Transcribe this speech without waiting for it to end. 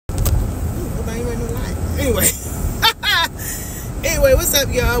Anyway. Anyway, what's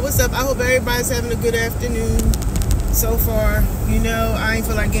up, y'all? What's up? I hope everybody's having a good afternoon so far. You know, I ain't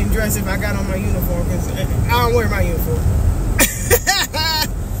feel like getting dressed if I got on my uniform, because I don't wear my uniform.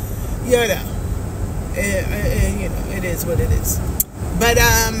 You know. And you know, it is what it is. But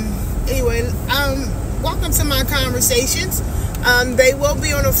anyway, welcome to my conversations. They will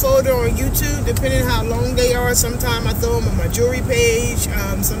be on a folder on YouTube, depending how long they are. Sometimes I throw them on my jewelry page.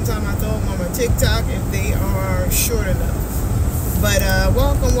 Sometimes I throw them on my TikTok if they are short enough. But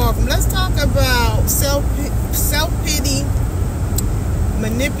welcome. Let's talk about self-pity,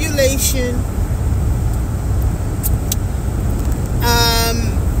 manipulation.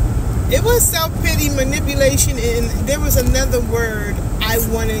 It was self-pity, manipulation, and there was another word I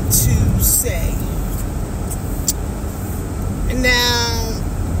wanted to say. Now,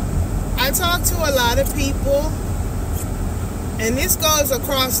 I talk to a lot of people, and this goes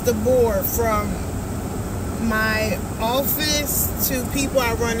across the board, from my office to people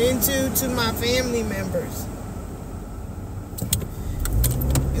I run into to my family members.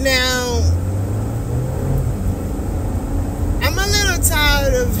 Now, I'm a little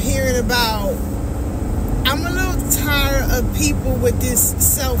tired of hearing about, I'm a little tired of people with this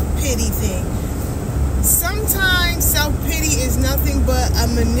self-pity thing. Sometimes self-pity is nothing but a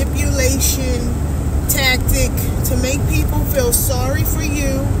manipulation tactic to make people feel sorry for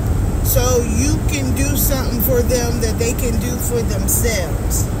you so you can do something for them that they can do for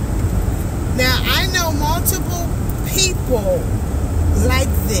themselves. Now, I know multiple people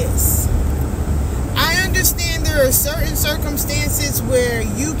like this. I understand there are certain circumstances where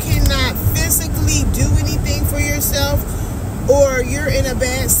you cannot physically do anything for yourself, or you're in a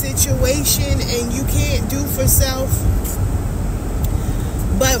bad situation and you can't do for self.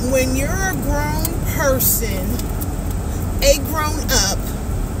 But when you're a grown person, a grown up,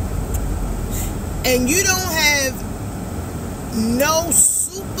 and you don't have no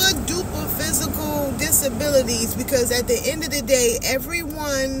super duper physical disabilities, because at the end of the day,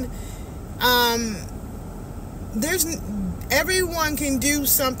 everyone can do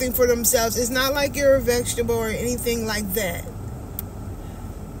something for themselves. It's not like you're a vegetable or anything like that.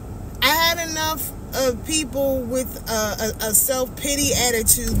 I had enough of people with a self-pity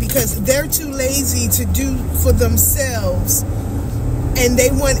attitude because they're too lazy to do for themselves, and they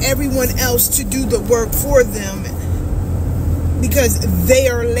want everyone else to do the work for them because they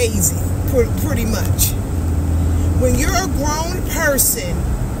are lazy, pretty much. When you're a grown person,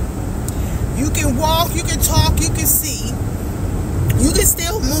 you can walk, you can talk, you can see, you can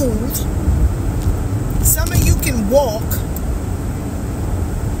still move. Some of you can walk.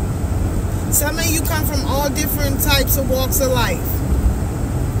 Some of you come from all different types of walks of life.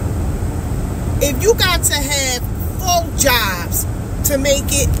 If you got to have 4 jobs to make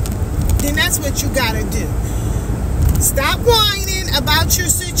it, then that's what you got to do. Stop whining about your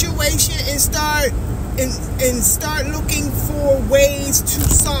situation and start looking for ways to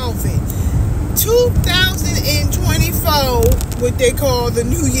solve it. 2024, what they call the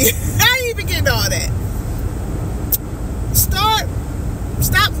new year. I ain't even getting all that. Stop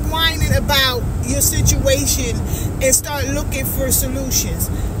whining about your situation and start looking for solutions.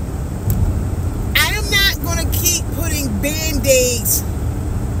 I am not going to keep putting Band-Aids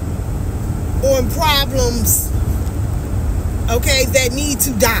on problems, okay, that need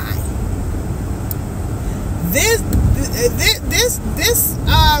to die.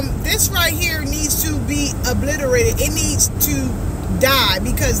 This right here needs to be obliterated. It needs to die,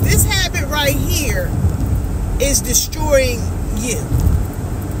 because this habit right here is destroying you.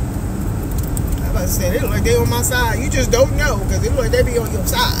 I was about to say, they look like they on my side. You just don't know, because they look like they be on your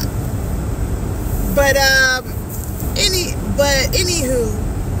side. But anywho,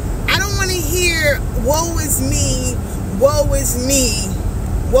 I don't want to hear woe is me, woe is me,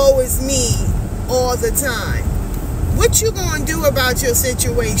 woe is me all the time. What you gonna do about your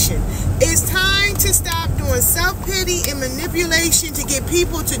situation? It's time to stop doing self-pity and manipulation to get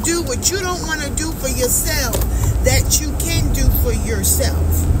people to do what you don't want to do for yourself that you can do for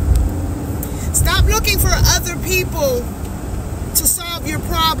yourself. Stop looking for other people to solve your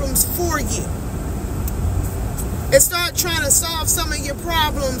problems for you, and start trying to solve some of your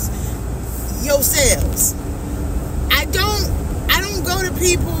problems yourselves. I don't go to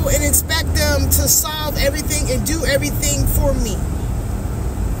people and expect them to solve everything and do everything for me.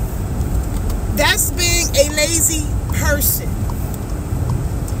 That's being a lazy person.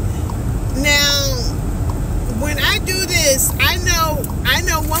 Now, when I do this, I know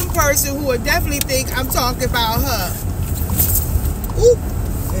one person who would definitely think I'm talking about her. Oop,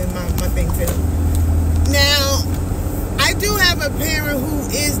 and my thing fell. Now, I do have a parent who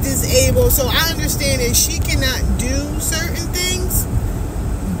is disabled Well, so I understand that she cannot do certain things,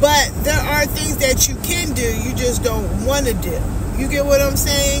 but there are things that you can do, you just don't want to do. You get what I'm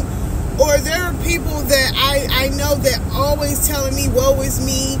saying? Or there are people that I know that always telling me, woe is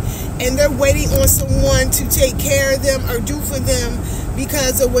me, and they're waiting on someone to take care of them or do for them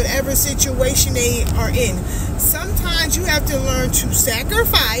because of whatever situation they are in. Sometimes you have to learn to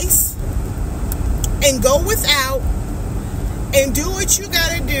sacrifice and go without and do what you got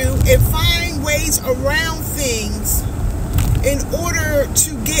to do and find ways around things in order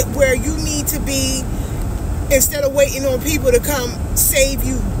to get where you need to be instead of waiting on people to come save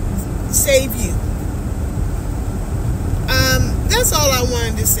you. That's all I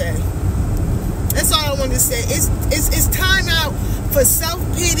wanted to say. That's all I wanted to say. It's time out for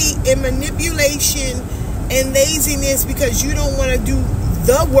self-pity and manipulation and laziness because you don't want to do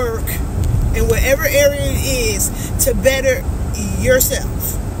the work in whatever area it is to better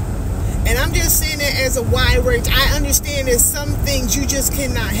yourself. And I'm just saying that as a wide range. I understand there's some things you just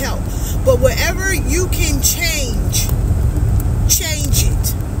cannot help. But whatever you can change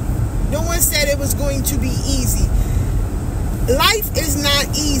it. No one said it was going to be easy. Life is not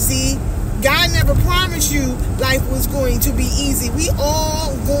easy. God never promised you life was going to be easy. We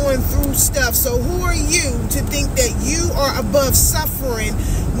all going through stuff. So who are you to think that you are above suffering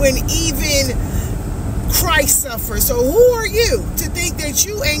when even Christ suffers? So who are you to think that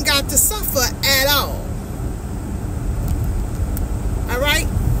you ain't got to suffer at all? All right?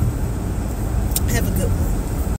 Have a good one.